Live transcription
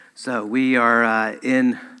So we are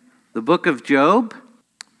in the book of Job.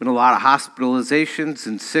 Been a lot of hospitalizations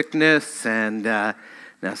and sickness, and now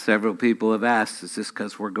several people have asked, is this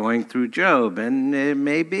because we're going through Job? And it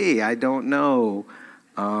may be, I don't know.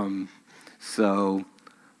 So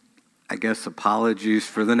I guess apologies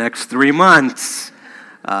for the next 3 months.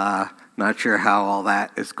 Not sure how all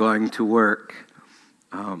that is going to work.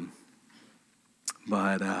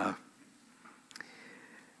 But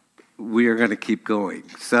we are going to keep going.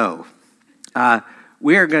 So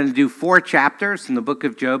we are going to do 4 chapters in the book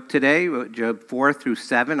of Job today, Job 4 through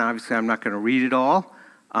 7. Obviously, I'm not going to read it all,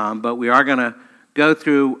 but we are going to go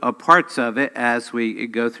through parts of it as we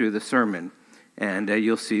go through the sermon. And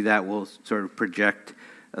you'll see that we'll sort of project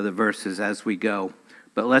the verses as we go.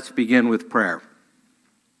 But let's begin with prayer.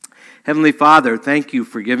 Heavenly Father, thank you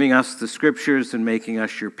for giving us the scriptures and making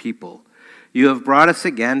us your people. You have brought us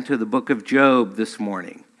again to the book of Job this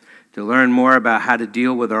morning to learn more about how to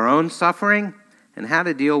deal with our own suffering and how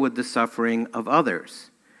to deal with the suffering of others.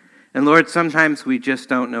 And Lord, sometimes we just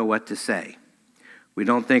don't know what to say. We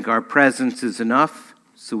don't think our presence is enough,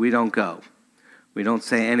 so we don't go. We don't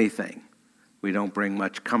say anything. We don't bring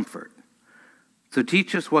much comfort. So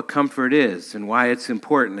teach us what comfort is and why it's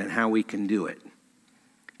important and how we can do it.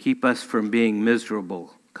 Keep us from being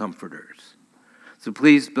miserable comforters. So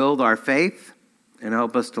please build our faith and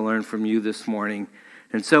help us to learn from you this morning.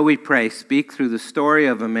 And so we pray, speak through the story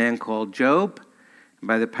of a man called Job, and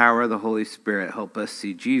by the power of the Holy Spirit, help us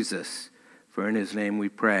see Jesus. For in his name we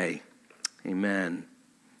pray. Amen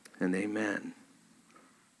and amen.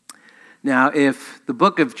 Now, if the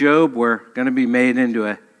book of Job were going to be made into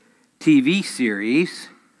a TV series,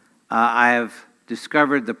 I have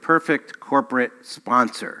discovered the perfect corporate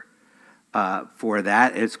sponsor for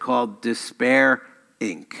that. It's called Despair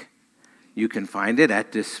Inc. You can find it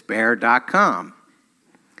at despair.com.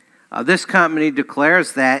 This company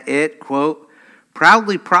declares that it, quote,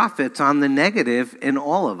 proudly profits on the negative in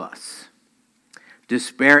all of us.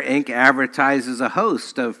 Despair Inc. advertises a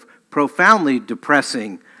host of profoundly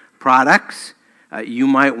depressing products. You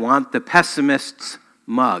might want the pessimist's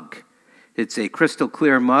mug. It's a crystal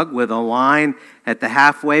clear mug with a line at the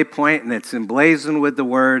halfway point, and it's emblazoned with the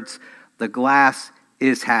words, "The glass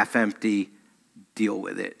is half empty, deal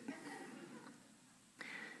with it."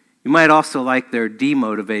 You might also like their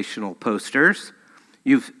demotivational posters.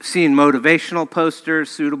 You've seen motivational posters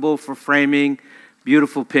suitable for framing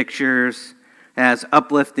beautiful pictures, as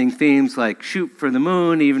uplifting themes like shoot for the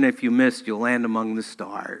moon, even if you missed, you'll land among the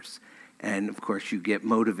stars. And of course, you get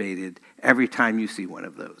motivated every time you see one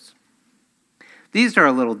of those. These are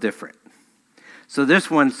a little different. So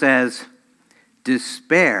this one says,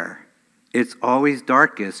 despair, it's always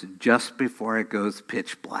darkest just before it goes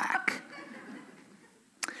pitch black.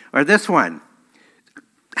 Or this one,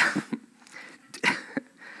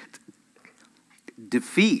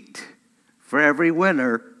 defeat. For every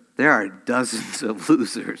winner, there are dozens of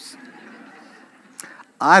losers.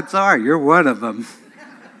 Odds are you're one of them.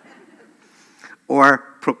 Or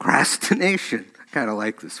procrastination. I kind of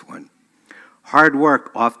like this one. Hard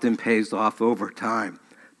work often pays off over time,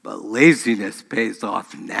 but laziness pays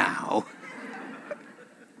off now.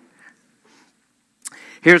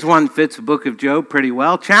 Here's one fits the book of Job pretty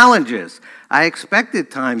well. Challenges. I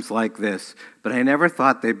expected times like this, but I never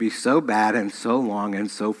thought they'd be so bad and so long and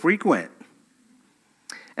so frequent.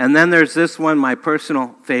 And then there's this one, my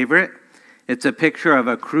personal favorite. It's a picture of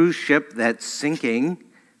a cruise ship that's sinking.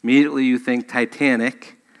 Immediately you think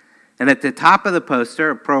Titanic. And at the top of the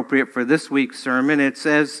poster, appropriate for this week's sermon, it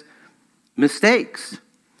says, mistakes.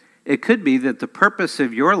 It could be that the purpose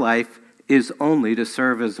of your life is only to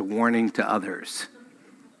serve as a warning to others.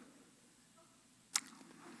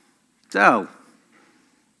 So,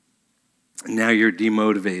 now you're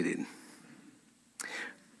demotivated.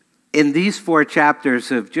 In these 4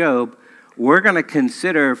 chapters of Job, we're going to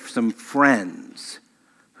consider some friends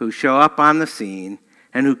who show up on the scene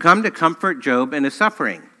and who come to comfort Job in his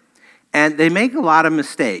suffering. And they make a lot of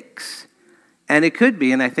mistakes. And it could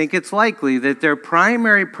be, and I think it's likely, that their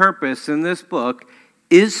primary purpose in this book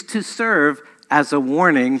is to serve as a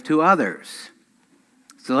warning to others.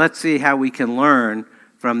 So let's see how we can learn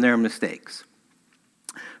from their mistakes.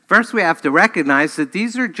 First, we have to recognize that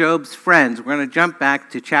these are Job's friends. We're going to jump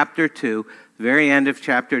back to chapter 2, the very end of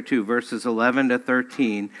chapter 2, verses 11 to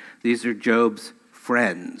 13. These are Job's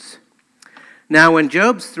friends. Now, when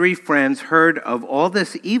Job's 3 friends heard of all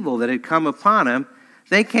this evil that had come upon him,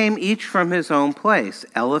 they came each from his own place.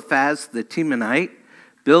 Eliphaz the Temanite,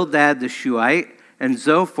 Bildad the Shuhite, and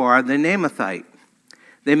Zophar the Naamathite.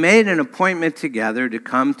 They made an appointment together to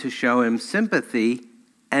come to show him sympathy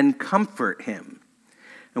and comfort him.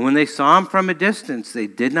 And when they saw him from a distance, they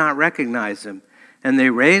did not recognize him. And they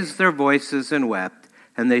raised their voices and wept,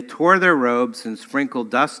 and they tore their robes and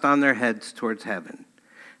sprinkled dust on their heads towards heaven.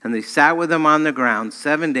 And they sat with him on the ground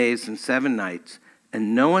 7 days and 7 nights,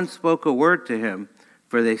 and no one spoke a word to him,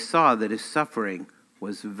 for they saw that his suffering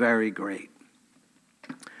was very great.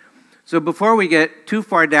 So before we get too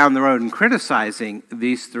far down the road in criticizing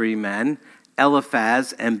these three men,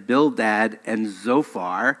 Eliphaz and Bildad and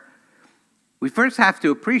Zophar, we first have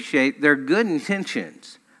to appreciate their good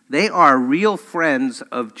intentions. They are real friends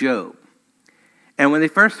of Job. And when they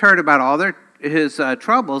first heard about all his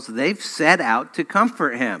troubles, they've set out to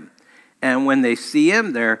comfort him. And when they see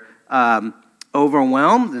him, they're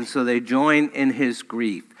overwhelmed, and so they join in his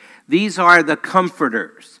grief. These are the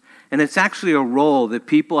comforters. And it's actually a role that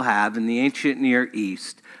people have in the ancient Near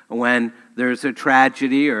East when there's a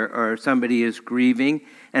tragedy or somebody is grieving.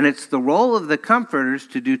 And it's the role of the comforters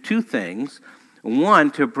to do two things. One,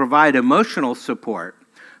 to provide emotional support,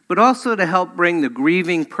 but also to help bring the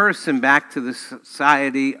grieving person back to the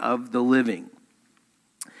society of the living.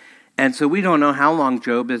 And so we don't know how long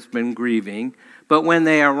Job has been grieving, but when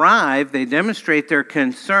they arrive, they demonstrate their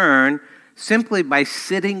concern simply by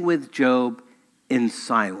sitting with Job in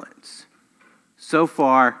silence. So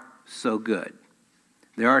far, so good.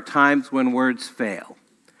 There are times when words fail.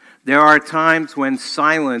 There are times when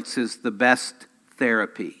silence is the best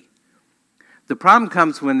therapy. The problem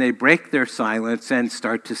comes when they break their silence and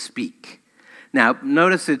start to speak. Now,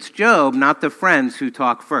 notice it's Job, not the friends, who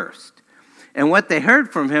talk first. And what they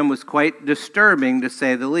heard from him was quite disturbing, to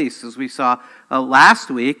say the least. As we saw last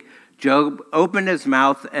week, Job opened his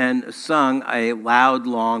mouth and sung a loud,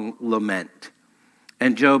 long lament.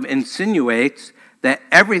 And Job insinuates that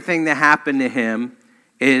everything that happened to him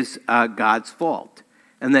is God's fault,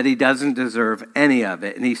 and that he doesn't deserve any of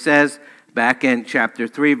it. And he says, back in chapter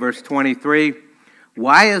 3, verse 23,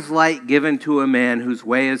 "Why is light given to a man whose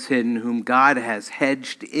way is hidden, whom God has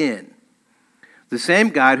hedged in?" The same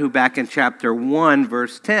God who back in chapter 1,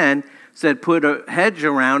 verse 10, said put a hedge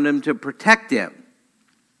around him to protect him.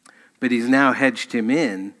 But he's now hedged him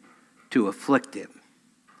in to afflict him.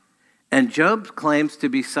 And Job claims to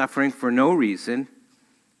be suffering for no reason,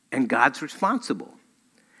 and God's responsible.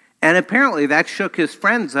 And apparently that shook his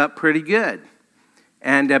friends up pretty good.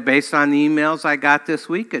 And based on the emails I got this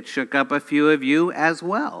week, it shook up a few of you as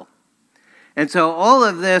well. And so all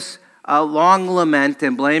of this long lament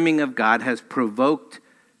and blaming of God has provoked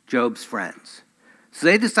Job's friends. So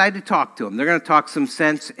they decide to talk to him. They're going to talk some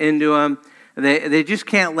sense into him. They just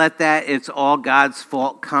can't let that "it's all God's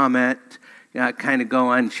fault" comment kind of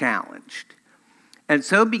go unchallenged. And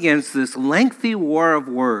so begins this lengthy war of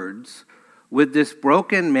words with this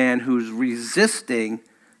broken man who's resisting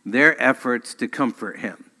their efforts to comfort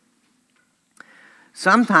him.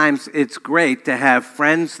 Sometimes it's great to have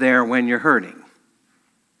friends there when you're hurting.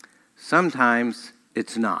 Sometimes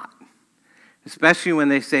it's not, especially when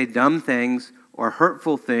they say dumb things or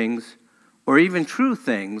hurtful things or even true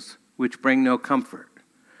things which bring no comfort.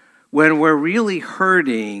 When we're really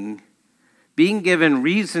hurting, being given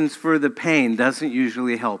reasons for the pain doesn't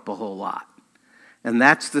usually help a whole lot. And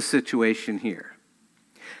that's the situation here.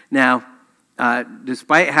 Now,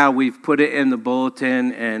 despite how we've put it in the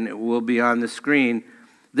bulletin and it will be on the screen,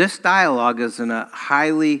 this dialogue is in a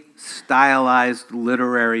highly stylized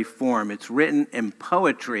literary form. It's written in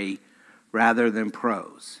poetry rather than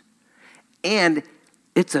prose. And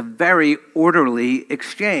it's a very orderly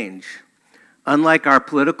exchange. Unlike our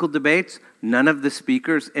political debates, none of the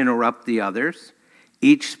speakers interrupt the others.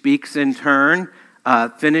 Each speaks in turn,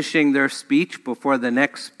 finishing their speech before the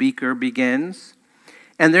next speaker begins.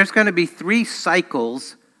 And there's going to be 3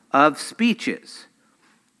 cycles of speeches,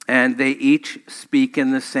 and they each speak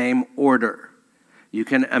in the same order. You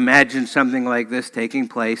can imagine something like this taking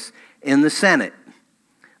place in the Senate.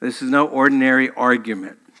 This is no ordinary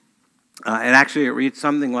argument. It reads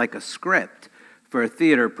something like a script for a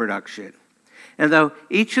theater production. And though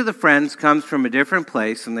each of the friends comes from a different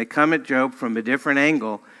place and they come at Job from a different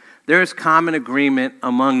angle, there is common agreement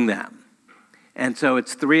among them. And so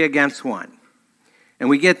it's 3 against 1. And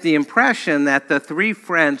we get the impression that the 3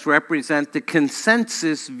 friends represent the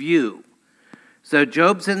consensus view. So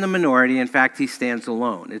Job's in the minority. In fact, he stands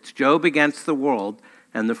alone. It's Job against the world,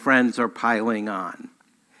 and the friends are piling on.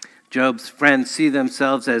 Job's friends see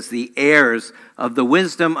themselves as the heirs of the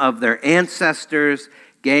wisdom of their ancestors,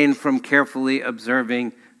 gained from carefully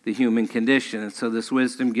observing the human condition. And so this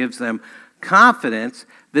wisdom gives them confidence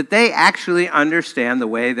that they actually understand the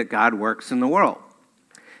way that God works in the world.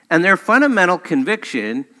 And their fundamental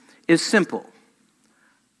conviction is simple.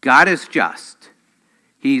 God is just.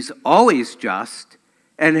 He's always just,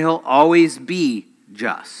 and he'll always be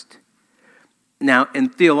just. Now, in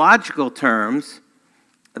theological terms,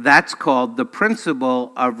 that's called the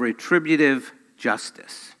principle of retributive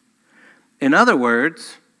justice. In other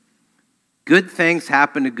words, good things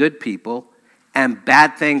happen to good people and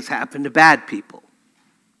bad things happen to bad people.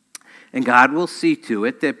 And God will see to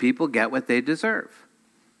it that people get what they deserve.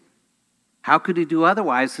 How could he do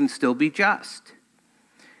otherwise and still be just?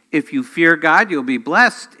 If you fear God, you'll be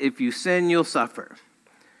blessed. If you sin, you'll suffer.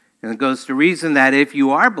 And it goes to reason that if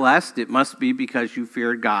you are blessed, it must be because you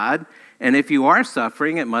feared God. And if you are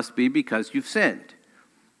suffering, it must be because you've sinned.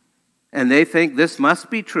 And they think this must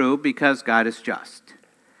be true because God is just.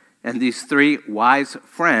 And these three wise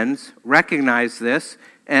friends recognize this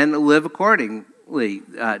and live accordingly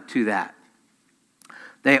to that.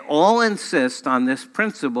 They all insist on this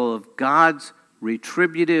principle of God's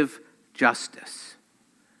retributive justice.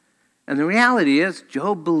 And the reality is,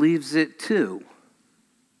 Job believes it too.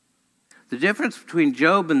 The difference between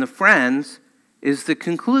Job and the friends is the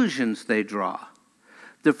conclusions they draw.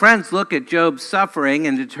 The friends look at Job's suffering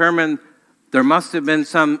and determine there must have been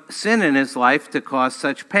some sin in his life to cause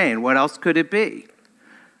such pain. What else could it be?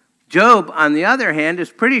 Job, on the other hand,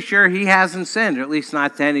 is pretty sure he hasn't sinned, or at least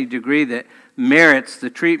not to any degree that merits the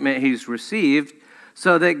treatment he's received,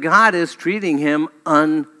 so that God is treating him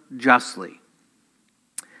unjustly.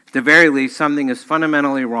 At the very least, something is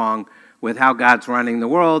fundamentally wrong with how God's running the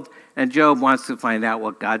world, and Job wants to find out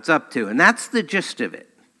what God's up to. And that's the gist of it.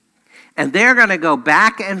 And they're going to go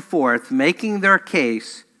back and forth making their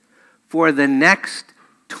case for the next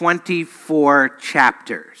 24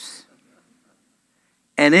 chapters.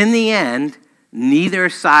 And in the end, neither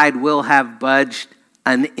side will have budged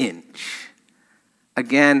an inch.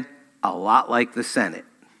 Again, a lot like the Senate.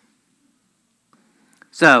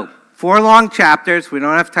 So, 4 long chapters. We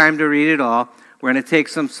don't have time to read it all. We're going to take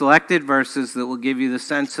some selected verses that will give you the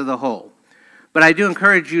sense of the whole. But I do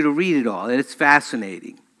encourage you to read it all. It's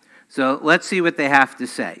fascinating. So let's see what they have to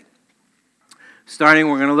say. Starting,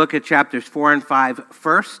 we're going to look at chapters 4 and 5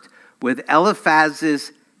 first with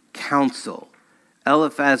Eliphaz's counsel.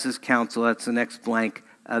 Eliphaz's counsel, that's the next blank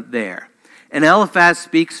there. And Eliphaz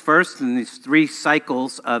speaks first in these 3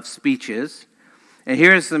 cycles of speeches. And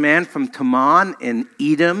here's the man from Teman in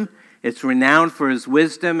Edom. It's renowned for his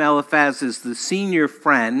wisdom. Eliphaz is the senior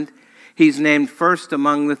friend. He's named first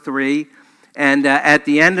among the 3. And at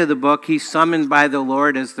the end of the book, he's summoned by the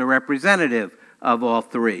Lord as the representative of all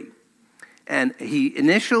 3. And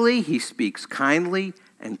he speaks kindly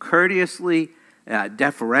and courteously,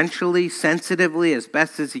 deferentially, sensitively, as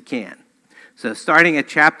best as he can. So starting at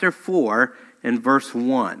chapter 4 and verse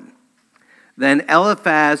 1. Then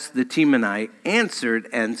Eliphaz the Temanite answered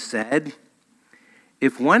and said,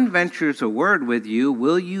 "If one ventures a word with you,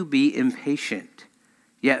 will you be impatient?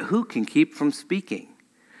 Yet who can keep from speaking?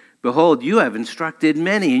 Behold, you have instructed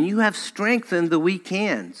many, and you have strengthened the weak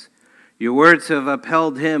hands. Your words have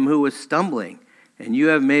upheld him who was stumbling, and you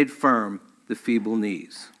have made firm the feeble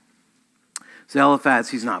knees." So Eliphaz,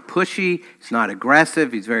 he's not pushy, he's not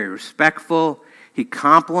aggressive, he's very respectful. He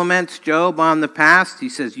compliments Job on the past. He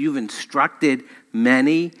says, "You've instructed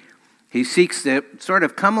many." He seeks to sort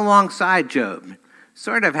of come alongside Job.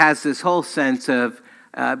 Sort of has this whole sense of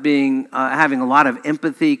having a lot of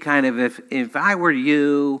empathy, kind of if I were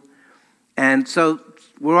you. And so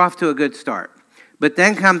we're off to a good start. But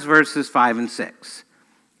then comes verses 5 and 6.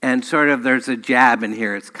 And sort of there's a jab in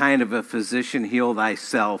here. It's kind of a physician heal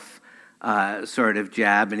thyself sort of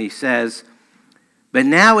jab. And he says, "But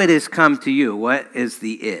now it has come to you." What is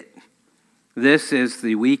the it? This is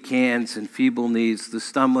the weak hands and feeble knees, the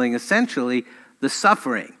stumbling. Essentially, the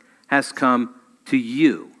suffering has come to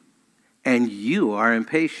you, and you are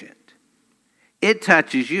impatient. It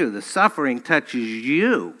touches you. The suffering touches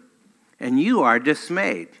you, and you are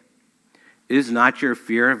dismayed. Is not your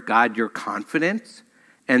fear of God your confidence,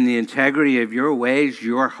 and the integrity of your ways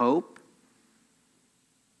your hope?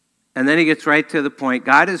 And then he gets right to the point.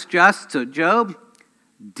 God is just, so Job,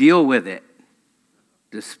 deal with it.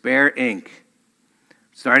 Despair Inc.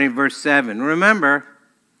 Starting verse 7. "Remember,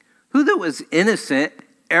 who that was innocent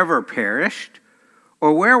ever perished?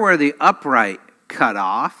 Or where were the upright cut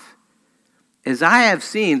off? As I have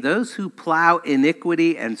seen, those who plow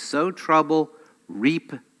iniquity and sow trouble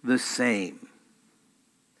reap the same."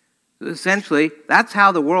 So essentially, that's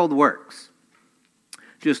how the world works.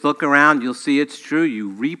 Just look around, you'll see it's true. You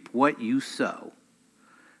reap what you sow.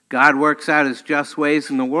 God works out his just ways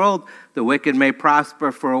in the world. The wicked may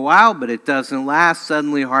prosper for a while, but it doesn't last.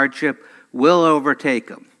 Suddenly hardship will overtake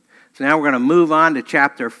them. So now we're going to move on to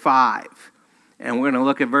chapter 5. And we're going to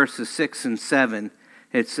look at verses 6 and 7.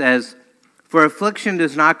 It says, "For affliction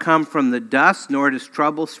does not come from the dust, nor does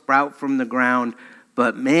trouble sprout from the ground.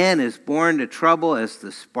 but man is born to trouble as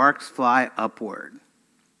the sparks fly upward.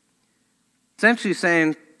 Essentially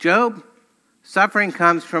saying, Job, suffering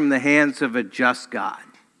comes from the hands of a just God.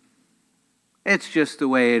 It's just the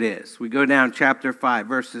way it is. We go down chapter 5,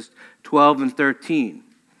 verses 12 and 13.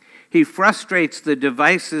 He frustrates the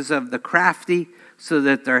devices of the crafty so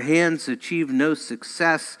that their hands achieve no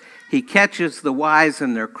success. He catches the wise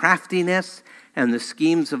in their craftiness, and the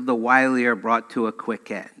schemes of the wily are brought to a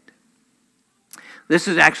quick end. This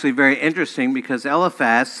is actually very interesting because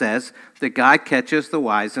Eliphaz says that God catches the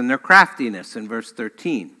wise in their craftiness in verse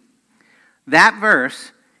 13. That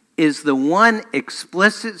verse is the one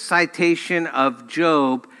explicit citation of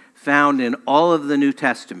Job found in all of the New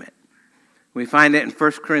Testament. We find it in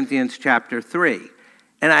 1 Corinthians chapter 3.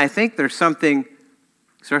 And I think there's something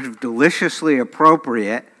sort of deliciously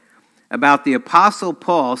appropriate about the Apostle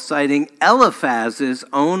Paul citing Eliphaz's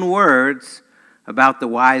own words about the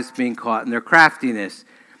wise being caught in their craftiness,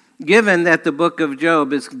 given that the book of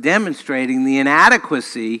Job is demonstrating the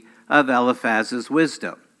inadequacy of Eliphaz's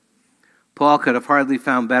wisdom. Paul could have hardly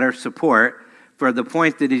found better support for the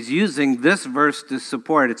point that he's using this verse to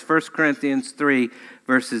support. It's 1 Corinthians 3,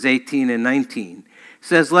 verses 18 and 19. It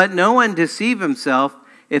says, "Let no one deceive himself.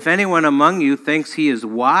 If anyone among you thinks he is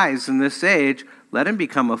wise in this age, let him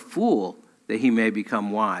become a fool, that he may become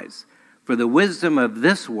wise. For the wisdom of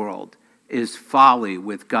this world is folly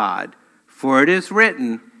with God. For it is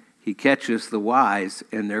written, he catches the wise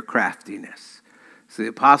in their craftiness." So the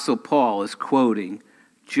Apostle Paul is quoting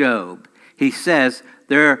Job. He says,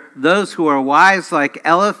 there are those who are wise like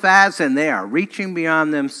Eliphaz, and they are reaching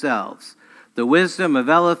beyond themselves. The wisdom of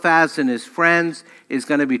Eliphaz and his friends is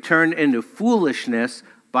going to be turned into foolishness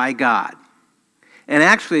by God. And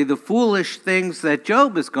actually, the foolish things that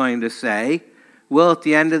Job is going to say will, at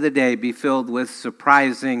the end of the day, be filled with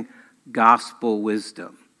surprising gospel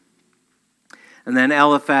wisdom. And then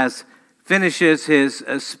Eliphaz finishes his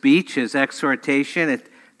speech, his exhortation, at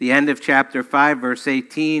the end of chapter 5, verse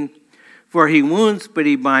 18. "For he wounds, but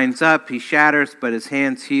he binds up. He shatters, but his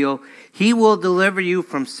hands heal. He will deliver you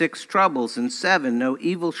from 6 troubles. In 7, no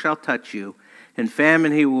evil shall touch you. In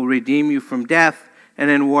famine he will redeem you from death, and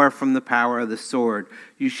in war from the power of the sword.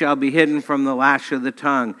 You shall be hidden from the lash of the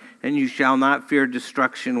tongue, and you shall not fear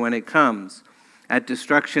destruction when it comes. At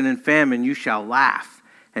destruction and famine you shall laugh,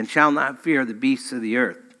 and shall not fear the beasts of the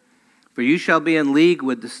earth. For you shall be in league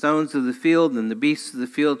with the stones of the field, and the beasts of the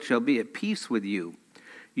field shall be at peace with you.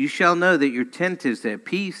 You shall know that your tent is at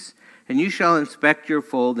peace, and you shall inspect your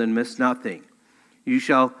fold and miss nothing. You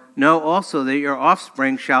shall know also that your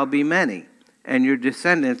offspring shall be many, and your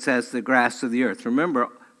descendants as the grass of the earth." Remember,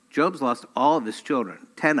 Job's lost all of his children,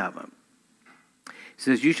 10 of them. He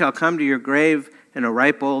says, "You shall come to your grave in a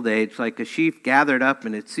ripe old age, like a sheaf gathered up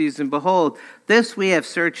in its season. Behold, this we have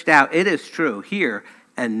searched out. It is true. Hear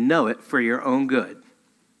and know it for your own good."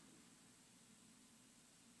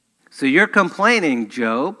 So you're complaining,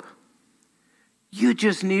 Job. You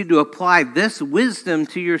just need to apply this wisdom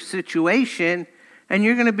to your situation, and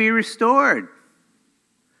you're going to be restored.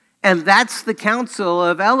 And that's the counsel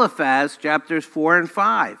of Eliphaz, chapters 4 and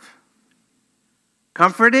 5.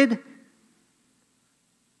 Comforted?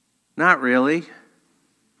 Not really.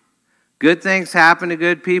 Good things happen to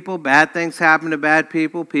good people. Bad things happen to bad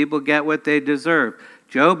people. People get what they deserve.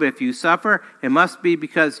 Job, if you suffer, it must be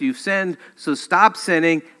because you've sinned, so stop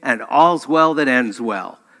sinning, and all's well that ends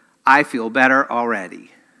well. I feel better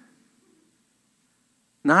already.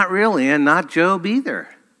 Not really, and not Job either.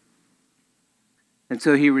 And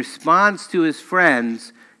so he responds to his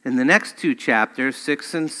friends in the next 2 chapters,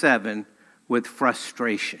 6 and 7, with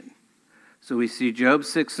frustration. So we see Job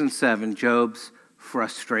 6 and 7, Job's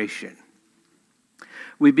frustration.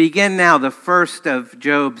 We begin now the first of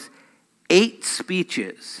Job's 8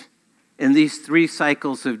 speeches in these 3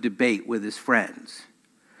 cycles of debate with his friends.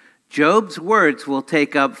 Job's words will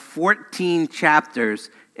take up 14 chapters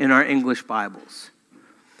in our English Bibles.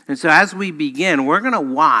 And so as we begin, we're going to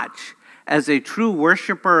watch as a true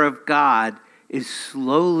worshiper of God is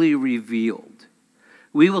slowly revealed.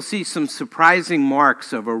 We will see some surprising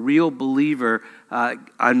marks of a real believer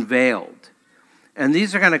unveiled. And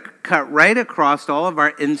these are going to cut right across all of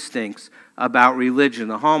our instincts about religion.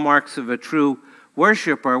 The hallmarks of a true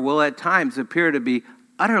worshiper will at times appear to be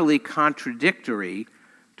utterly contradictory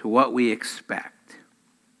to what we expect.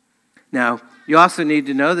 Now, you also need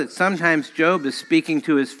to know that sometimes Job is speaking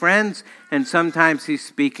to his friends and sometimes he's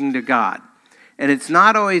speaking to God. And it's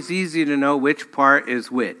not always easy to know which part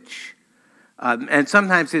is which. And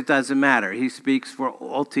sometimes it doesn't matter. He speaks for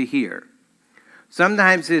all to hear.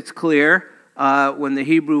 Sometimes it's clear when the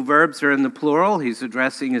Hebrew verbs are in the plural, he's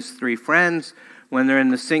addressing his 3 friends. When they're in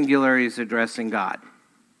the singular, he's addressing God.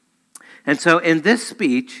 And so in this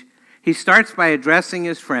speech, he starts by addressing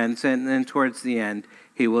his friends, and then towards the end,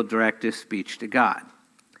 he will direct his speech to God.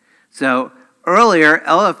 So earlier,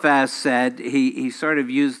 Eliphaz said, he sort of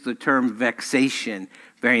used the term vexation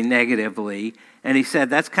very negatively, and he said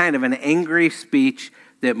that's kind of an angry speech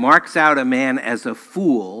that marks out a man as a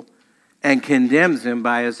fool and condemns him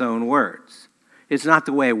by his own words. It's not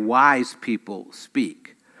the way wise people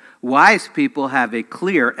speak. Wise people have a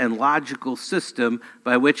clear and logical system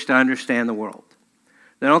by which to understand the world.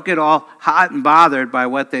 They don't get all hot and bothered by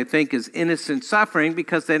what they think is innocent suffering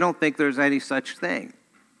because they don't think there's any such thing.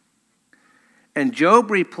 And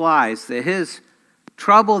Job replies that his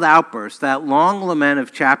troubled outburst, that long lament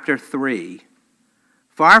of chapter 3,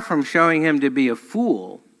 far from showing him to be a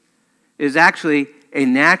fool, is actually a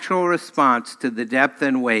natural response to the depth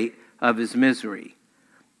and weight of his misery,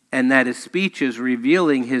 and that his speech is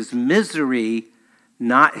revealing his misery,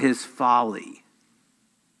 not his folly.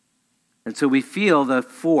 And so we feel the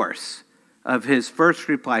force of his first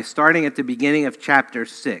reply, starting at the beginning of chapter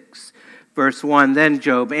 6. Verse 1, then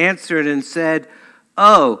Job answered and said,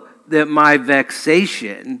 "Oh, that my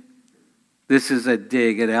vexation," this is a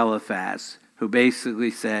dig at Eliphaz, who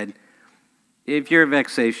basically said, if you're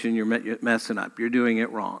vexation, you're messing up. You're doing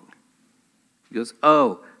it wrong. He goes,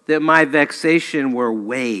 "Oh, that my vexation were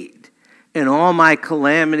weighed, and all my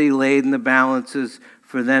calamity laid in the balances,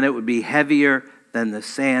 for then it would be heavier than the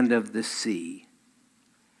sand of the sea."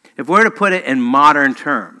 If we're to put it in modern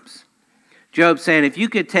terms, Job's saying, if you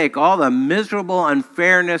could take all the miserable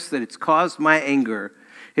unfairness that it's caused my anger,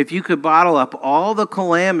 if you could bottle up all the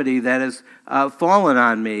calamity that has fallen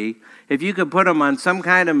on me, if you could put them on some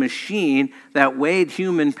kind of machine that weighed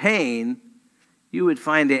human pain, you would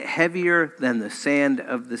find it heavier than the sand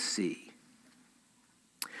of the sea.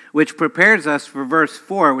 Which prepares us for verse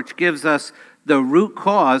 4, which gives us the root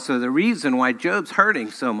cause or the reason why Job's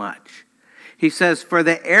hurting so much. He says, "For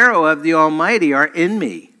the arrow of the Almighty are in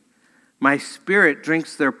me. My spirit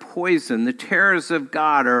drinks their poison. The terrors of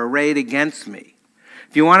God are arrayed against me."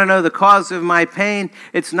 If you want to know the cause of my pain,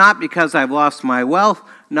 it's not because I've lost my wealth,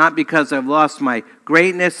 not because I've lost my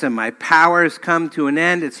greatness and my power has come to an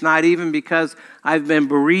end. It's not even because I've been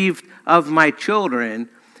bereaved of my children.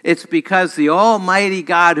 It's because the Almighty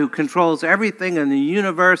God who controls everything in the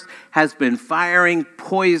universe has been firing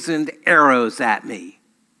poisoned arrows at me.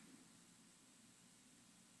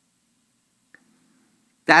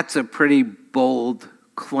 That's a pretty bold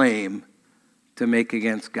claim to make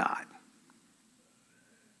against God.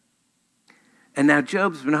 And now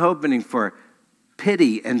Job's been hoping for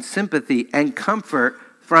pity and sympathy and comfort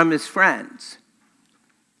from his friends.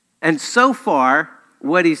 And so far,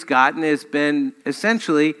 what he's gotten has been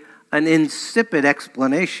essentially an insipid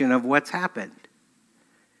explanation of what's happened.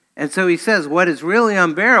 And so he says, what is really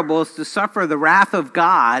unbearable is to suffer the wrath of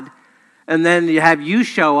God, and then you have you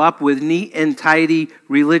show up with neat and tidy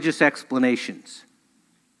religious explanations.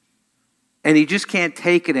 And he just can't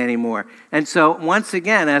take it anymore. And so once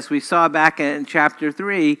again, as we saw back in chapter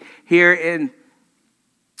 3, here in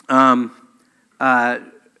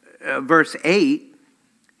verse 8,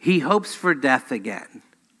 he hopes for death again.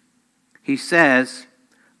 He says,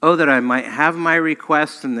 "Oh, that I might have my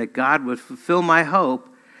request and that God would fulfill my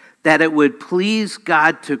hope, that it would please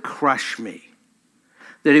God to crush me,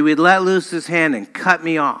 that he would let loose his hand and cut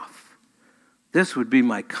me off. This would be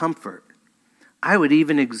my comfort. I would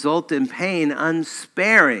even exult in pain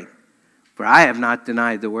unsparing, for I have not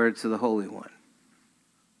denied the words of the Holy One."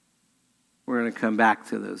 We're going to come back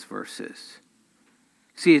to those verses.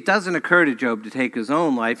 See, it doesn't occur to Job to take his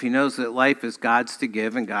own life. He knows that life is God's to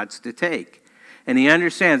give and God's to take. And he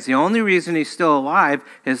understands the only reason he's still alive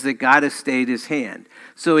is that God has stayed his hand.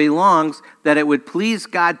 So he longs that it would please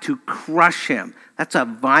God to crush him. That's a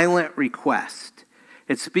violent request.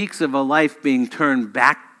 It speaks of a life being turned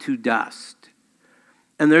back to dust.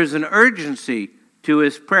 And there's an urgency to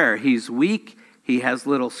his prayer. He's weak, he has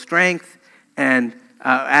little strength, and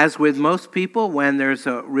as with most people, when there's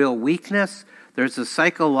a real weakness, there's a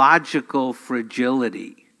psychological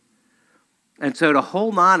fragility. And so to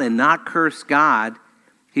hold on and not curse God,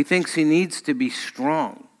 he thinks he needs to be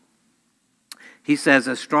strong. He says,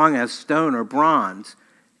 as strong as stone or bronze,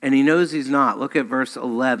 and he knows he's not. Look at verse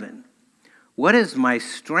 11. "What is my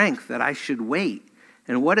strength that I should wait?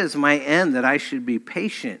 And what is my end that I should be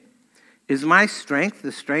patient? Is my strength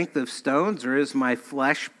the strength of stones, or is my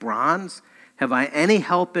flesh bronze? Have I any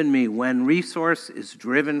help in me when resource is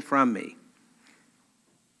driven from me?"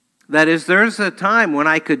 That is, there's a time when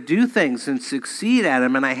I could do things and succeed at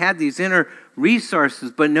them, and I had these inner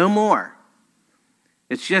resources, but no more.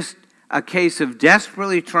 It's just, a case of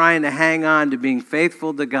desperately trying to hang on to being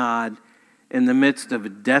faithful to God in the midst of a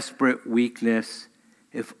desperate weakness.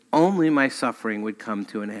 If only my suffering would come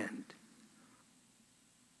to an end.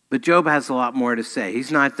 But Job has a lot more to say.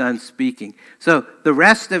 He's not done speaking. So the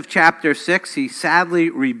rest of chapter 6, he sadly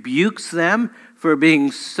rebukes them for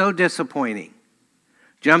being so disappointing.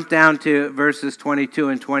 Jump down to verses 22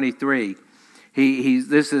 and 23.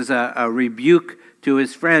 This is a rebuke to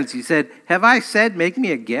his friends. He said, "Have I said, make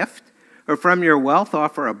me a gift? Or from your wealth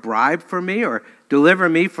offer a bribe for me? Or deliver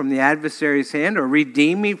me from the adversary's hand? Or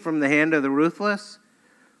redeem me from the hand of the ruthless?"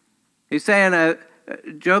 He's saying,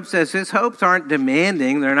 Job says his hopes aren't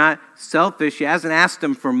demanding. They're not selfish. He hasn't asked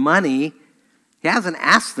them for money. He hasn't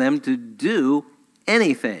asked them to do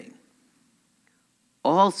anything.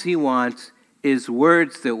 All he wants is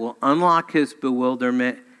words that will unlock his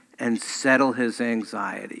bewilderment and settle his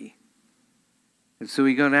anxiety. And so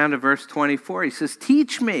we go down to verse 24. He says,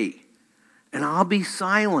 "Teach me, and I'll be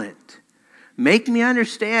silent. Make me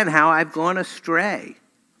understand how I've gone astray.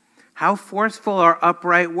 How forceful are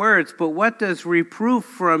upright words, but what does reproof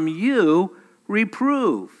from you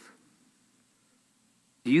reprove?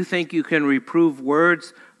 Do you think you can reprove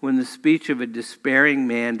words when the speech of a despairing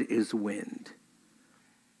man is wind?"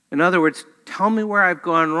 In other words, tell me where I've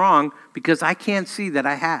gone wrong because I can't see that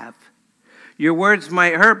I have. Your words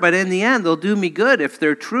might hurt, but in the end, they'll do me good if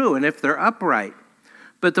they're true and if they're upright.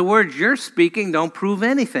 But the words you're speaking don't prove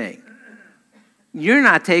anything. You're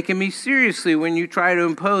not taking me seriously when you try to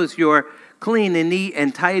impose your clean and neat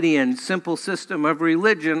and tidy and simple system of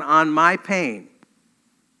religion on my pain.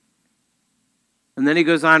 And then he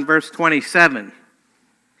goes on, verse 27.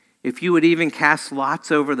 "If you would even cast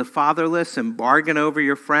lots over the fatherless and bargain over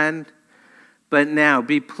your friend, but now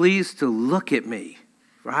be pleased to look at me,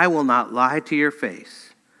 for I will not lie to your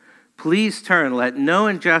face. Please turn, let no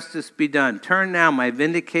injustice be done. Turn now, my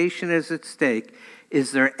vindication is at stake.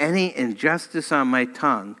 Is there any injustice on my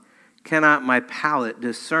tongue? Cannot my palate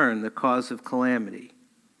discern the cause of calamity?"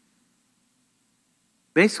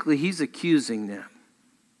 Basically, he's accusing them.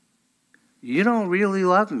 You don't really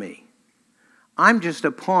love me. I'm just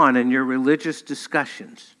a pawn in your religious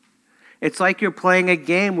discussions. It's like you're playing a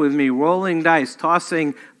game with me, rolling dice,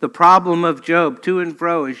 tossing the problem of Job to and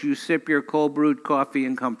fro as you sip your cold brewed coffee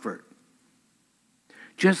in comfort.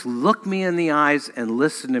 Just look me in the eyes and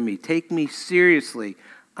listen to me. Take me seriously.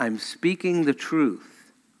 I'm speaking the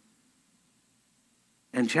truth.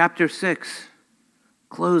 And chapter 6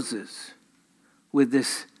 closes with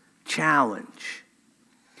this challenge.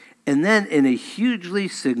 And then in a hugely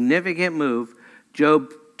significant move,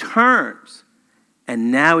 Job turns,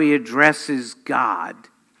 and now he addresses God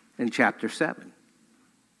in chapter 7.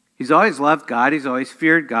 He's always loved God. He's always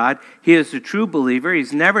feared God. He is a true believer.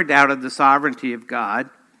 He's never doubted the sovereignty of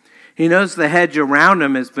God. He knows the hedge around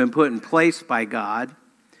him has been put in place by God.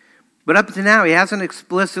 But up to now, he hasn't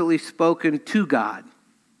explicitly spoken to God.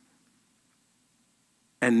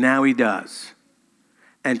 And now he does.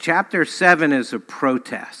 And chapter 7 is a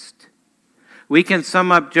protest. We can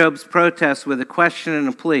sum up Job's protest with a question and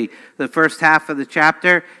a plea. The first half of the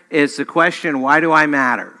chapter is the question, why do I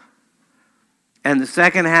matter? And the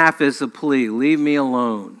second half is the plea, leave me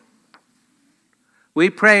alone. We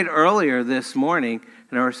prayed earlier this morning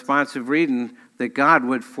in our responsive reading that God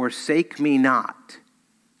would forsake me not.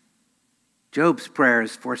 Job's prayer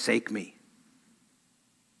is forsake me.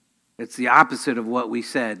 It's the opposite of what we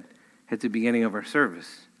said at the beginning of our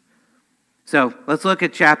service. So let's look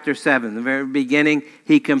at chapter 7. The very beginning,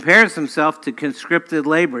 he compares himself to conscripted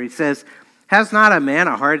labor. He says, "Has not a man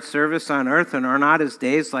a hard service on earth, and are not his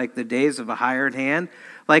days like the days of a hired hand?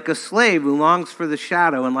 Like a slave who longs for the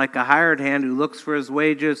shadow, and like a hired hand who looks for his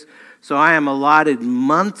wages, so I am allotted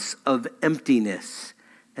months of emptiness,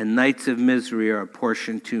 and nights of misery are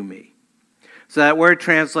apportioned to me." So that word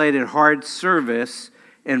translated hard service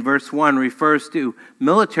in verse 1 refers to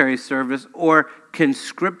military service or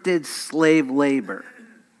conscripted slave labor.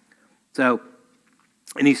 So,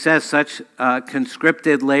 and he says such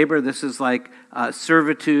conscripted labor, this is like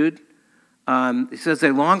servitude. He says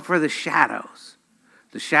they long for the shadows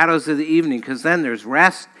of the evening, because then there's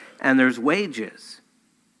rest and there's wages.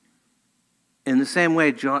 In the same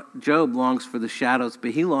way, Job longs for the shadows,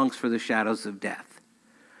 but he longs for the shadows of death.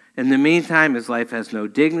 In the meantime, his life has no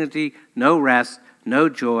dignity, no rest, no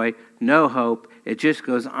joy, no hope. It just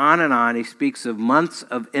goes on and on. He speaks of months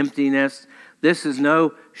of emptiness. This is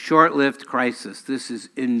no short-lived crisis. This is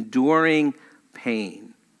enduring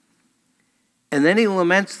pain. And then he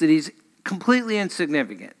laments that he's completely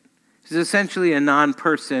insignificant. He's essentially a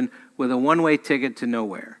non-person with a one-way ticket to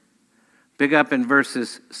nowhere. Pick up in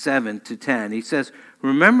verses 7 to 10. He says,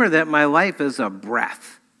 "Remember that my life is a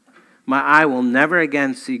breath. My eye will never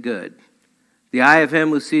again see good. The eye of him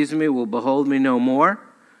who sees me will behold me no more.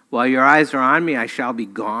 While your eyes are on me, I shall be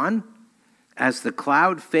gone. As the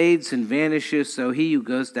cloud fades and vanishes, so he who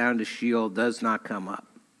goes down to Sheol does not come up.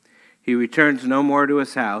 He returns no more to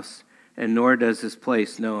his house, and nor does his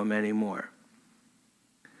place know him anymore.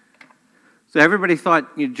 So everybody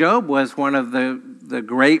thought Job was one of the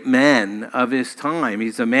great men of his time.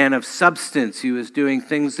 He's a man of substance. He was doing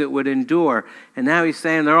things that would endure. And now he's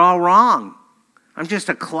saying they're all wrong. I'm just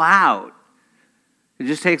a cloud. It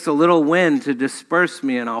just takes a little wind to disperse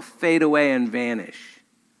me and I'll fade away and vanish.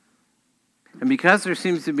 And because there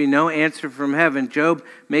seems to be no answer from heaven, Job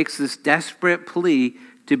makes this desperate plea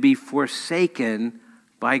to be forsaken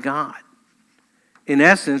by God. In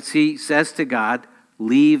essence, he says to God,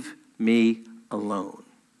 leave me alone.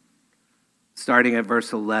 Starting at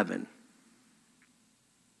verse 11.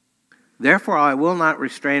 Therefore I will not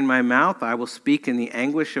restrain my mouth. I will speak in the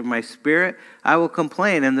anguish of my spirit. I will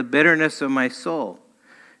complain in the bitterness of my soul.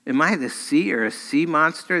 Am I the sea or a sea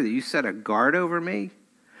monster that you set a guard over me?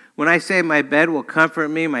 When I say my bed will comfort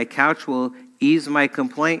me, my couch will ease my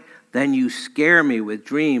complaint, then you scare me with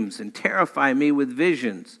dreams and terrify me with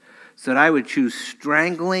visions, so that I would choose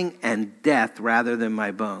strangling and death rather than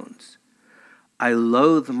my bones. I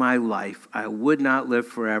loathe my life. I would not live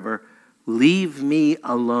forever. Leave me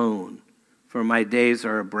alone, for my days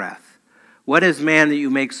are a breath. What is man that you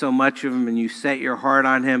make so much of him and you set your heart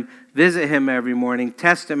on him? Visit him every morning.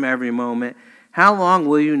 Test him every moment. How long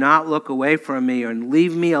will you not look away from me and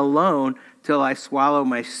leave me alone till I swallow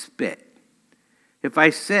my spit? If I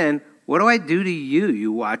sin, what do I do to you,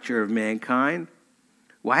 you watcher of mankind?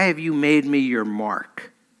 Why have you made me your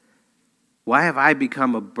mark? Why have I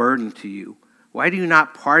become a burden to you? Why do you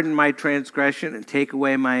not pardon my transgression and take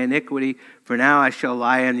away my iniquity? For now I shall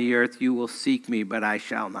lie on the earth. You will seek me, but I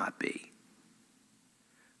shall not be.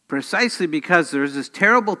 Precisely because there's this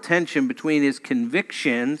terrible tension between his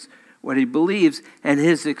convictions, what he believes, and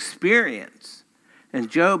his experience. And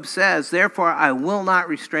Job says, therefore I will not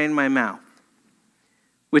restrain my mouth,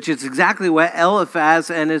 which is exactly what Eliphaz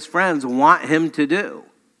and his friends want him to do.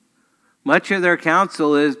 Much of their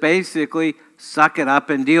counsel is basically suck it up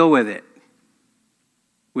and deal with it,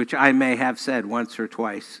 which I may have said once or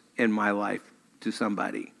twice in my life to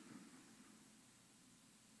somebody.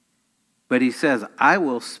 But he says, I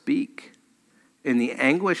will speak in the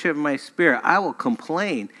anguish of my spirit. I will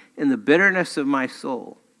complain in the bitterness of my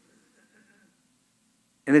soul.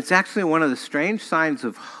 And it's actually one of the strange signs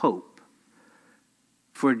of hope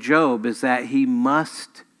for Job is that he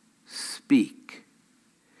must speak.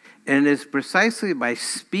 And it is precisely by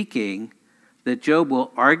speaking that Job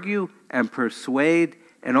will argue and persuade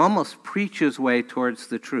and almost preach his way towards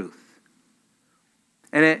the truth.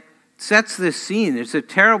 And it sets this scene. It's a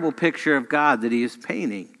terrible picture of God that he is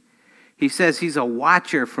painting. He says he's a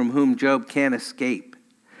watcher from whom Job can't escape.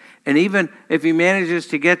 And even if he manages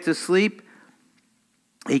to get to sleep,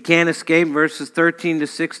 he can't escape. Verses 13 to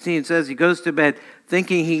 16 says he goes to bed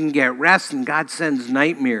thinking he can get rest, and God sends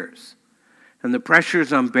nightmares. And the pressure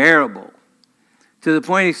is unbearable. To the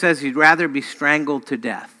point he says he'd rather be strangled to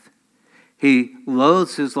death. He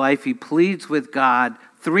loathes his life. He pleads with God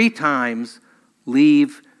 3 times,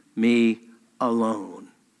 leave me alone.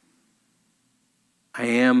 I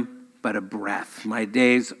am but a breath. My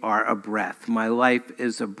days are a breath. My life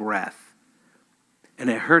is a breath. And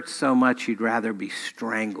it hurts so much he'd rather be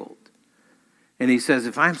strangled. And he says,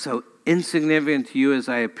 if I'm so insignificant to you as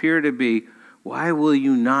I appear to be, why will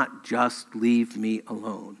you not just leave me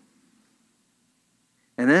alone?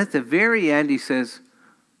 And then at the very end he says,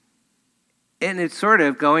 and it's sort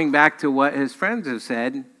of going back to what his friends have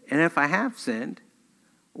said, and if I have sinned,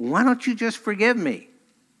 why don't you just forgive me?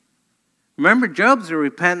 Remember, Job's a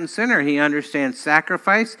repentant sinner. He understands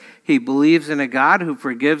sacrifice. He believes in a God who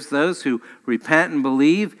forgives those who repent and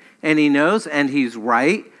believe. And he knows, and he's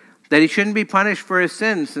right, that he shouldn't be punished for his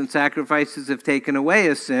sins since sacrifices have taken away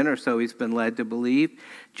his sin, or so he's been led to believe.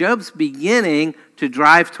 Job's beginning to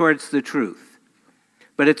drive towards the truth.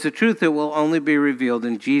 But it's a truth that will only be revealed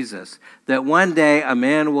in Jesus, that one day a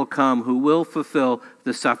man will come who will fulfill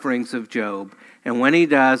the sufferings of Job. And when he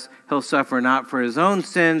does, he'll suffer not for his own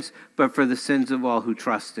sins, but for the sins of all who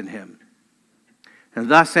trust in him. And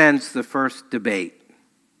thus ends the first debate.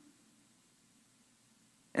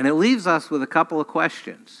 And it leaves us with a couple of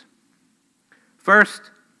questions.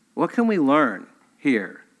 First, what can we learn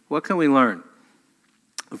here? What can we learn?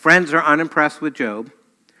 The friends are unimpressed with Job.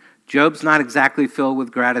 Job's not exactly filled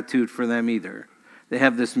with gratitude for them either. They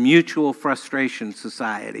have this mutual frustration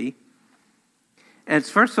society. And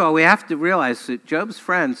first of all, we have to realize that Job's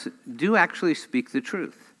friends do actually speak the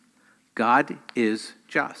truth. God is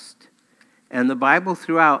just. And the Bible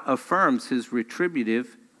throughout affirms his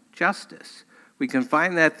retributive justice. We can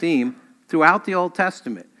find that theme throughout the Old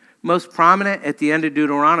Testament. Most prominent at the end of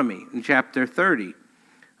Deuteronomy in chapter 30.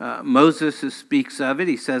 Moses speaks of it.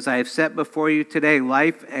 He says, I have set before you today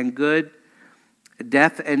life and good,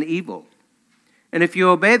 death and evil. And if you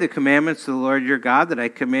obey the commandments of the Lord your God that I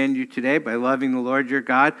command you today by loving the Lord your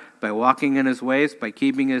God, by walking in his ways, by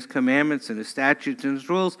keeping his commandments and his statutes and his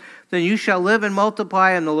rules, then you shall live and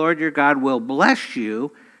multiply, and the Lord your God will bless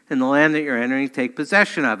you in the land that you're entering, take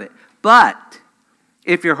possession of it. But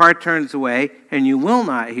if your heart turns away and you will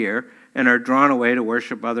not hear and are drawn away to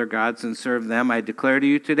worship other gods and serve them, I declare to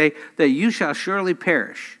you today that you shall surely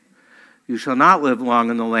perish. You shall not live long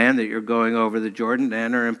in the land that you're going over the Jordan to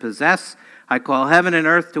enter and possess. I call heaven and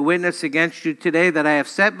earth to witness against you today that I have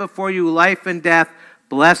set before you life and death,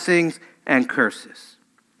 blessings and curses.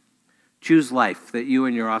 Choose life that you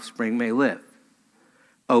and your offspring may live.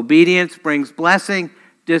 Obedience brings blessing.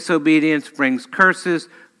 Disobedience brings curses.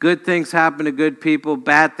 Good things happen to good people.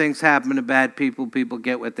 Bad things happen to bad people. People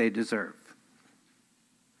get what they deserve.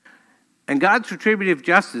 And God's retributive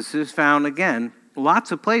justice is found, again,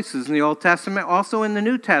 lots of places in the Old Testament, also in the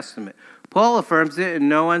New Testament. Paul affirms it in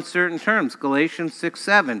no uncertain terms. Galatians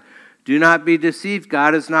 6:7. Do not be deceived.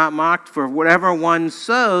 God is not mocked. For whatever one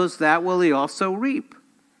sows, that will he also reap.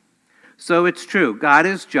 So it's true. God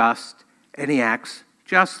is just, and he acts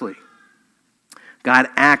justly. God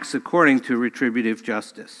acts according to retributive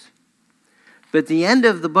justice. But at the end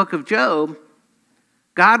of the book of Job,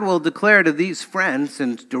 God will declare to these friends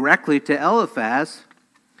and directly to Eliphaz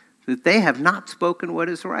that they have not spoken what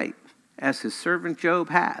is right, as his servant Job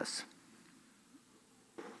has.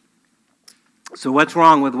 So what's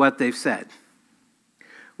wrong with what they've said?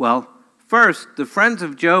 Well, first, the friends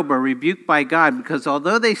of Job are rebuked by God because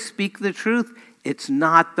although they speak the truth, it's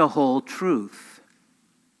not the whole truth.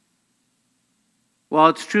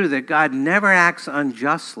 While it's true that God never acts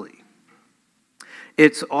unjustly,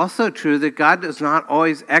 it's also true that God does not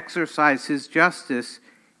always exercise his justice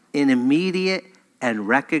in immediate and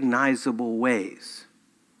recognizable ways.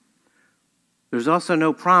 There's also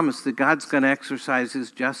no promise that God's going to exercise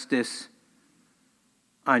his justice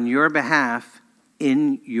on your behalf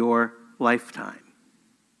in your lifetime.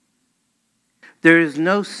 There is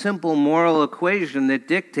no simple moral equation that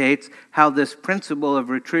dictates how this principle of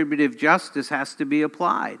retributive justice has to be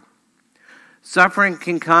applied. Suffering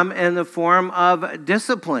can come in the form of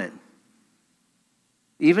discipline.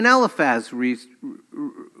 Even Eliphaz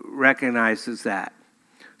recognizes that.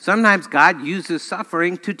 Sometimes God uses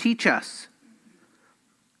suffering to teach us.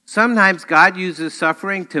 Sometimes God uses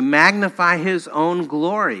suffering to magnify his own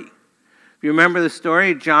glory. If you remember the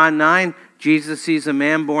story, John 9, Jesus sees a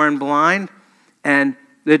man born blind, and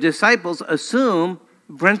the disciples assume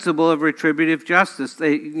the principle of retributive justice.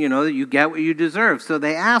 You get what you deserve. So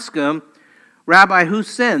they ask him, Rabbi, who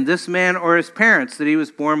sinned, this man or his parents, that he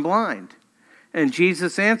was born blind? And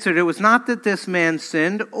Jesus answered, it was not that this man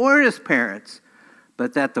sinned or his parents,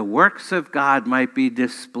 but that the works of God might be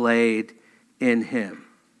displayed in him.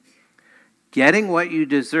 Getting what you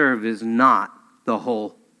deserve is not the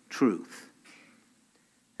whole truth.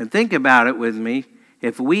 And think about it with me.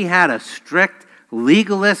 If we had a strict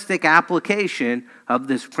legalistic application of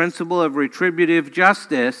this principle of retributive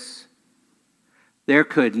justice, there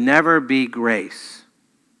could never be grace.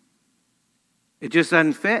 It just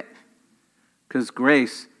doesn't fit, because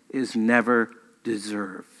grace is never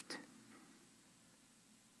deserved.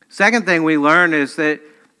 Second thing we learn is that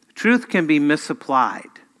truth can be misapplied.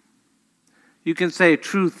 You can say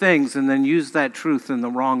true things and then use that truth in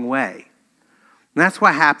the wrong way. And that's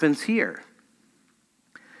what happens here.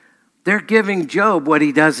 They're giving Job what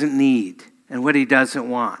he doesn't need and what he doesn't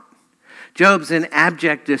want. Job's in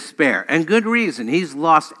abject despair, and good reason. He's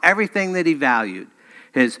lost everything that he valued.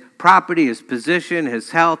 His property, his position,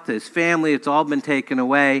 his health, his family, it's all been taken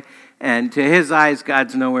away. And to his eyes,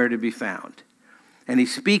 God's nowhere to be found. And he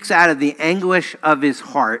speaks out of the anguish of his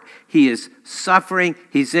heart. He is suffering,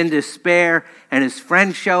 he's in despair, and his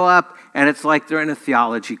friends show up, and it's like they're in a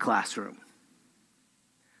theology classroom.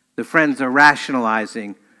 The friends are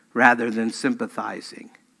rationalizing rather than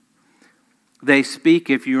sympathizing. They speak,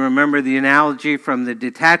 if you remember the analogy, from the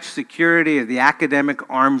detached security of the academic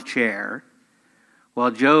armchair,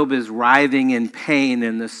 while Job is writhing in pain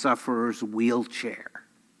in the sufferer's wheelchair.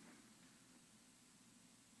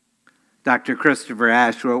 Dr. Christopher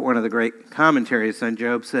Ash wrote one of the great commentaries on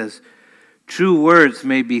Job, says, true words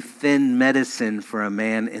may be thin medicine for a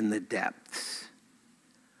man in the depths.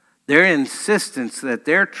 Their insistence that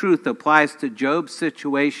their truth applies to Job's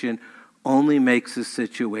situation only makes the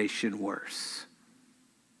situation worse.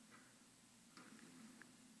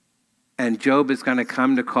 And Job is going to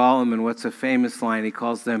come to call them, and what's a famous line? He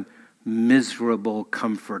calls them miserable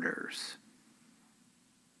comforters.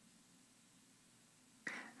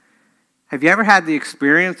 Have you ever had the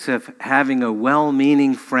experience of having a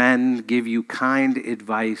well-meaning friend give you kind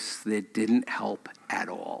advice that didn't help at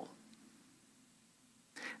all?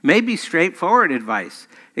 Maybe straightforward advice,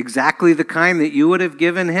 exactly the kind that you would have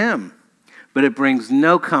given him, but it brings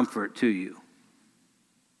no comfort to you.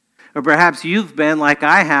 Or perhaps you've been, like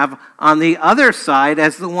I have, on the other side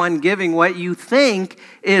as the one giving what you think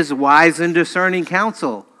is wise and discerning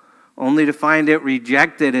counsel, only to find it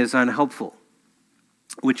rejected as unhelpful.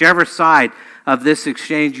 Whichever side of this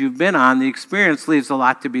exchange you've been on, the experience leaves a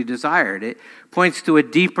lot to be desired. It points to a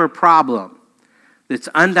deeper problem that's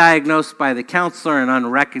undiagnosed by the counselor and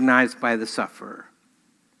unrecognized by the sufferer.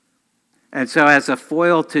 And so as a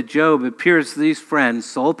foil to Job, it appears these friends'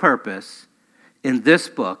 sole purpose in this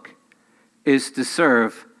book is to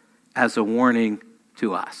serve as a warning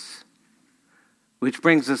to us. Which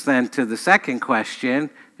brings us then to the second question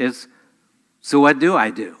is, so what do I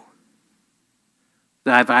do?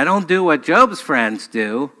 So if I don't do what Job's friends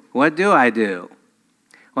do, what do I do?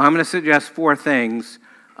 Well, I'm going to suggest 4 things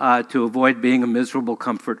to avoid being a miserable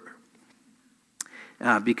comforter.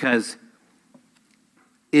 Because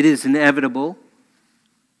it is inevitable.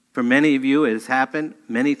 For many of you, it has happened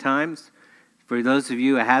many times. For those of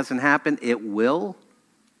you it hasn't happened, it will.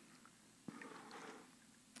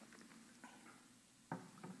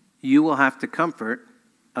 You will have to comfort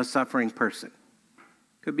a suffering person.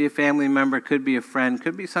 Could be a family member, could be a friend,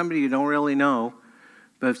 could be somebody you don't really know.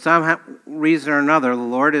 But for some reason or another, the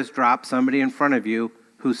Lord has dropped somebody in front of you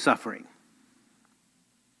who's suffering.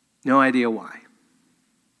 No idea why.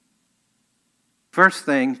 First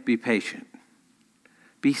thing, be patient.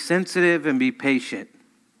 Be sensitive and be patient.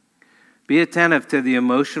 Be attentive to the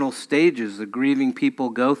emotional stages that grieving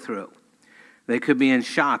people go through. They could be in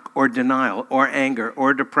shock or denial or anger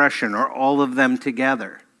or depression or all of them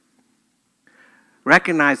together.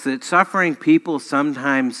 Recognize that suffering people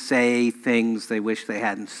sometimes say things they wish they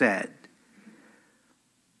hadn't said.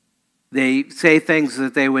 They say things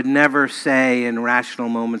that they would never say in rational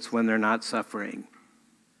moments when they're not suffering.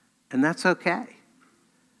 And that's okay.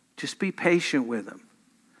 Just be patient with them.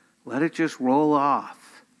 Let it just roll off.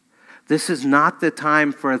 This is not the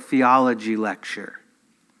time for a theology lecture.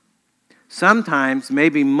 Sometimes,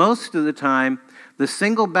 maybe most of the time, the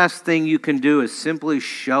single best thing you can do is simply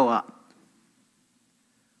show up.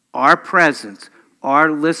 Our presence,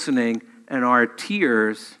 our listening, and our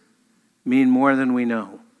tears mean more than we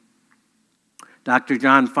know. Dr.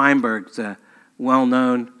 John Feinberg's a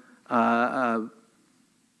well-known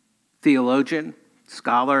theologian,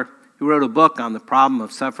 scholar, who wrote a book on the problem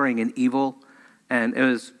of suffering and evil, and it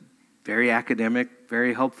was very academic,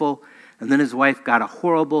 very helpful. And then his wife got a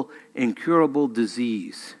horrible, incurable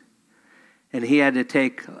disease. And he had to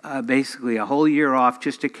take basically a whole year off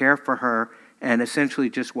just to care for her and essentially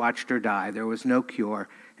just watched her die. There was no cure,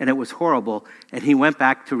 and it was horrible. And he went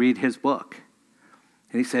back to read his book.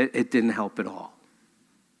 And he said it didn't help at all.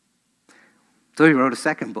 So he wrote a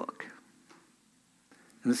second book.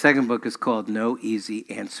 And the second book is called No Easy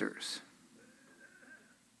Answers.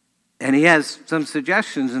 And he has some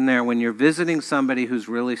suggestions in there when you're visiting somebody who's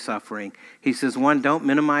really suffering. He says, 1, don't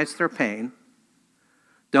minimize their pain.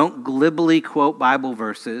 Don't glibly quote Bible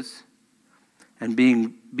verses. And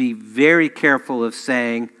be very careful of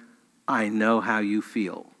saying, I know how you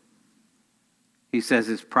feel. He says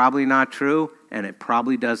it's probably not true, and it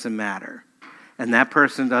probably doesn't matter. And that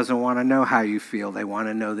person doesn't want to know how you feel. They want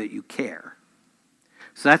to know that you care.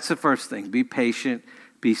 So that's the first thing. Be patient.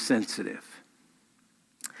 Be sensitive.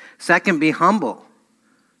 Second, be humble.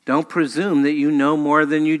 Don't presume that you know more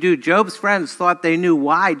than you do. Job's friends thought they knew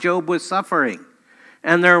why Job was suffering,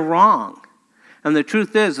 and they're wrong. And the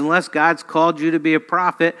truth is, unless God's called you to be a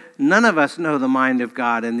prophet, none of us know the mind of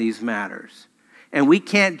God in these matters. And we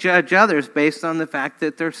can't judge others based on the fact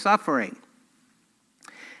that they're suffering.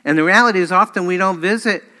 And the reality is often we don't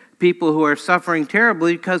visit people who are suffering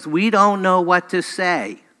terribly because we don't know what to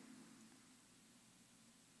say.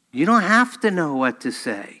 You don't have to know what to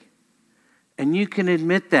say. And you can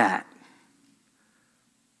admit that.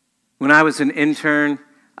 When I was an intern,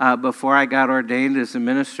 before I got ordained as a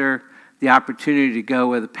minister, the opportunity to go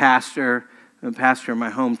with a pastor of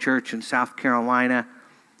my home church in South Carolina.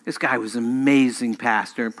 This guy was an amazing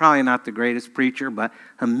pastor, probably not the greatest preacher, but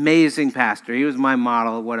amazing pastor. He was my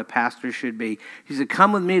model of what a pastor should be. He said,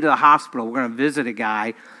 come with me to the hospital. We're going to visit a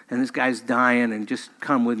guy, and this guy's dying, and just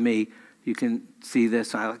come with me. You can see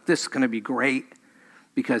this. I'm like, this is going to be great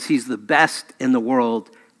because he's the best in the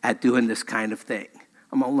world at doing this kind of thing.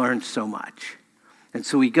 I'm going to learn so much. And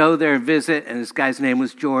so we go there and visit, and this guy's name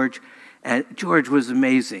was George. And George was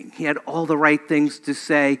amazing. He had all the right things to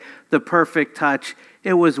say, the perfect touch.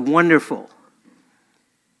 It was wonderful.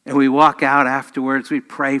 And we walk out afterwards. We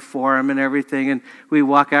pray for him and everything. And we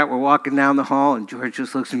walk out. We're walking down the hall. And George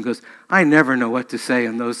just looks and goes, I never know what to say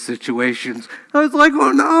in those situations. I was like,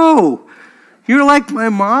 oh, no. You're like my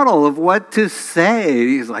model of what to say.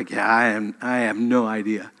 He's like, yeah, I have no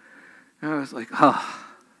idea. And I was like, oh.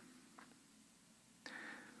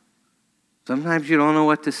 Sometimes you don't know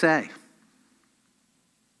what to say.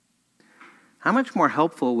 How much more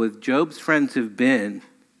helpful would Job's friends have been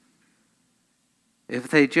if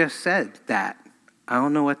they just said that, I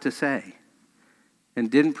don't know what to say,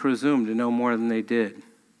 and didn't presume to know more than they did?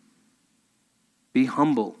 Be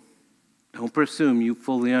humble. Don't presume you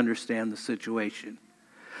fully understand the situation.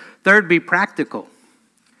 Third, be practical.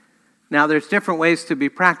 Now, there's different ways to be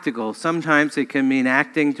practical. Sometimes it can mean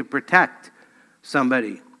acting to protect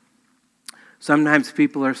somebody. Sometimes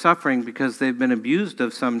people are suffering because they've been abused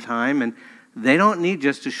of some time, and they don't need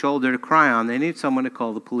just a shoulder to cry on. They need someone to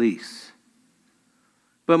call the police.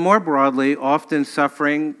 But more broadly, often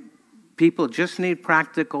suffering people just need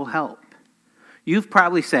practical help. You've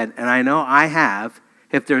probably said, and I know I have,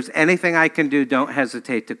 if there's anything I can do, don't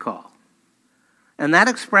hesitate to call. And that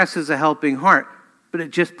expresses a helping heart, but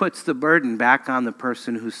it just puts the burden back on the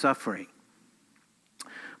person who's suffering.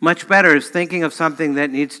 Much better is thinking of something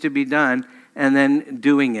that needs to be done and then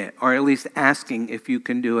doing it, or at least asking if you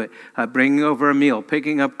can do it. Bringing over a meal,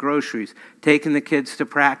 picking up groceries, taking the kids to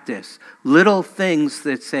practice. Little things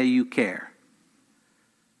that say you care.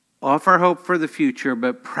 Offer hope for the future,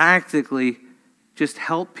 but practically just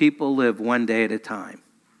help people live one day at a time.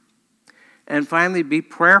 And finally, be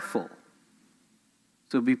prayerful.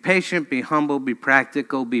 So be patient, be humble, be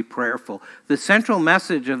practical, be prayerful. The central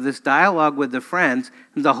message of this dialogue with the friends,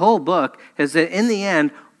 and the whole book, is that in the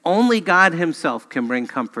end, only God himself can bring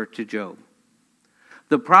comfort to Job.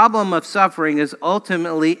 The problem of suffering is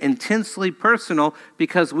ultimately intensely personal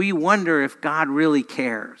because we wonder if God really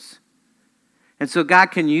cares. And so God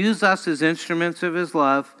can use us as instruments of his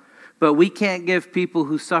love, but we can't give people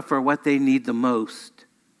who suffer what they need the most.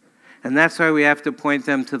 And that's why we have to point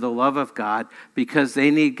them to the love of God, because they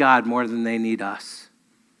need God more than they need us.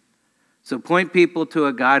 So point people to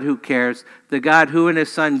a God who cares, the God who in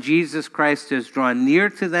his Son Jesus Christ has drawn near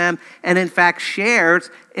to them and in fact shares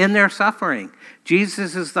in their suffering.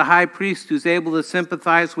 Jesus is the high priest who's able to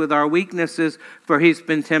sympathize with our weaknesses, for he's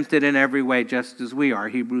been tempted in every way just as we are,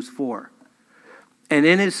 Hebrews 4. And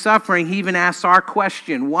in his suffering, he even asks our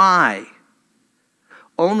question, why?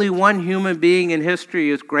 Only one human being in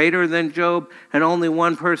history is greater than Job, and only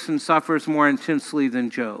one person suffers more intensely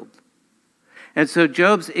than Job. And so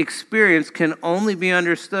Job's experience can only be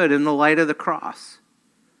understood in the light of the cross.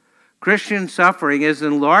 Christian suffering is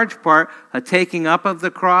in large part a taking up of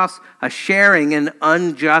the cross, a sharing in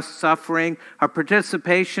unjust suffering, a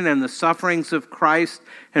participation in the sufferings of Christ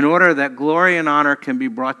in order that glory and honor can be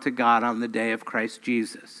brought to God on the day of Christ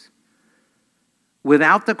Jesus.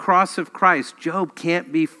 Without the cross of Christ, Job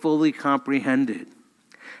can't be fully comprehended.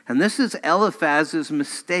 And this is Eliphaz's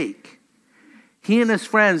mistake. He and his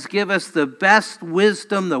friends give us the best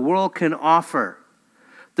wisdom the world can offer,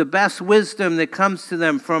 the best wisdom that comes to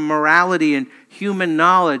them from morality and human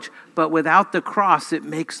knowledge, but without the cross, it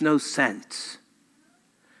makes no sense.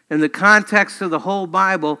 In the context of the whole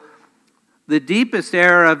Bible, the deepest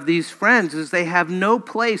error of these friends is they have no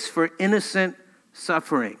place for innocent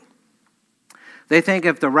suffering. They think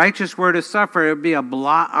if the righteous were to suffer, it would be a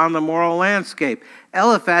blot on the moral landscape.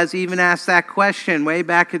 Eliphaz even asked that question way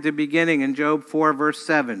back at the beginning in Job 4, verse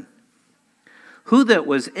 7. Who that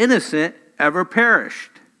was innocent ever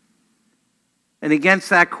perished? And against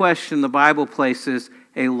that question, the Bible places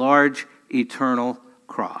a large eternal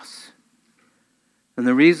cross. And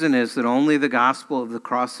the reason is that only the gospel of the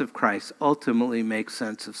cross of Christ ultimately makes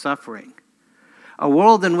sense of suffering. A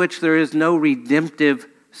world in which there is no redemptive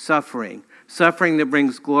suffering, suffering that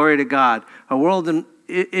brings glory to God,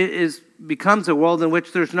 becomes a world in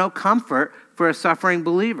which there's no comfort for a suffering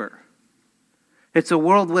believer. It's a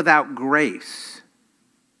world without grace.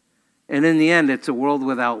 And in the end, it's a world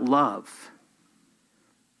without love.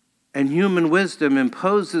 And human wisdom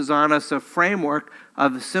imposes on us a framework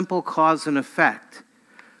of simple cause and effect,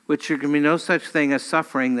 which there can be no such thing as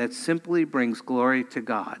suffering that simply brings glory to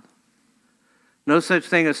God. No such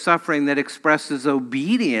thing as suffering that expresses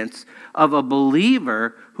obedience of a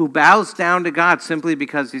believer who bows down to God simply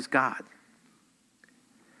because he's God.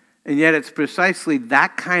 And yet it's precisely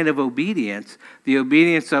that kind of obedience, the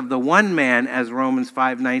obedience of the one man, as Romans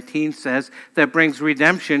 5:19 says, that brings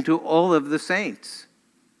redemption to all of the saints.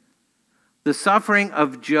 The suffering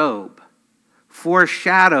of Job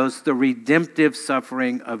foreshadows the redemptive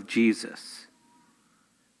suffering of Jesus.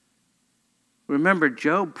 Remember,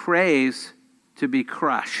 Job prays to be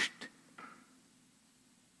crushed,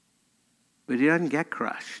 but he doesn't get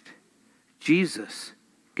crushed. Jesus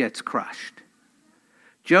gets crushed.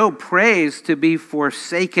 Job prays to be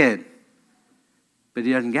forsaken, but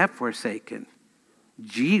he doesn't get forsaken.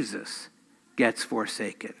 Jesus gets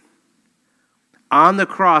forsaken. On the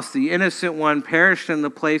cross, the innocent one perished in the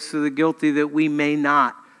place of the guilty that we may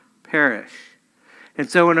not perish. And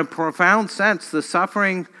so in a profound sense, the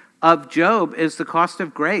suffering of Job is the cost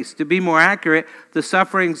of grace. To be more accurate, the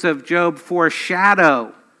sufferings of Job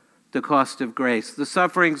foreshadow the cost of grace. The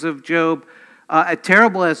sufferings of Job,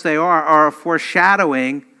 terrible as they are a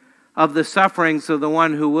foreshadowing of the sufferings of the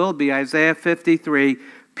one who will be. Isaiah 53,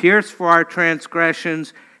 pierced for our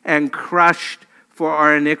transgressions and crushed for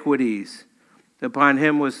our iniquities. Upon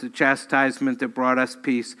him was the chastisement that brought us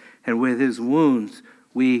peace, and with his wounds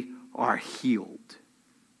we are healed.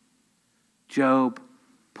 Job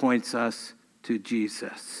points us to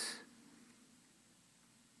Jesus.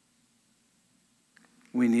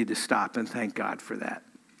 We need to stop and thank God for that.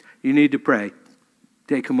 You need to pray.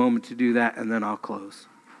 Take a moment to do that, and then I'll close.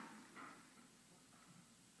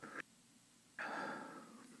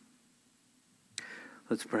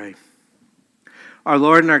 Let's pray. Our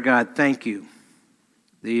Lord and our God, thank you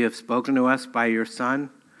that you have spoken to us by your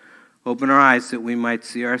Son. Open our eyes that we might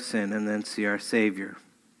see our sin and then see our Savior.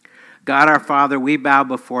 God our Father, we bow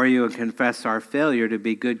before you and confess our failure to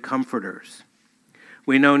be good comforters.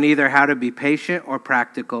 We know neither how to be patient or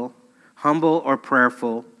practical, humble or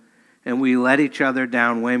prayerful, and we let each other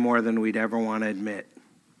down way more than we'd ever want to admit.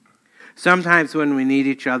 Sometimes when we need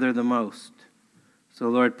each other the most. So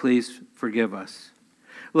Lord, please forgive us.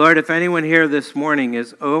 Lord, if anyone here this morning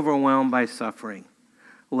is overwhelmed by suffering,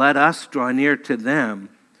 let us draw near to them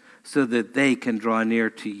so that they can draw near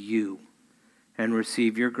to you and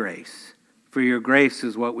receive your grace. For your grace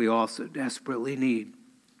is what we also desperately need.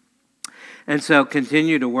 And so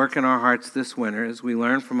continue to work in our hearts this winter as we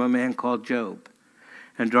learn from a man called Job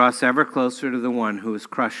and draw us ever closer to the one who is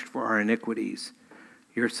crushed for our iniquities,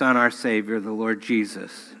 your Son, our Savior, the Lord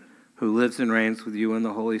Jesus, who lives and reigns with you in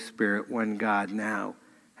the Holy Spirit, one God, now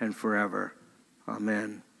and forever.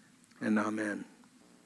 Amen and amen.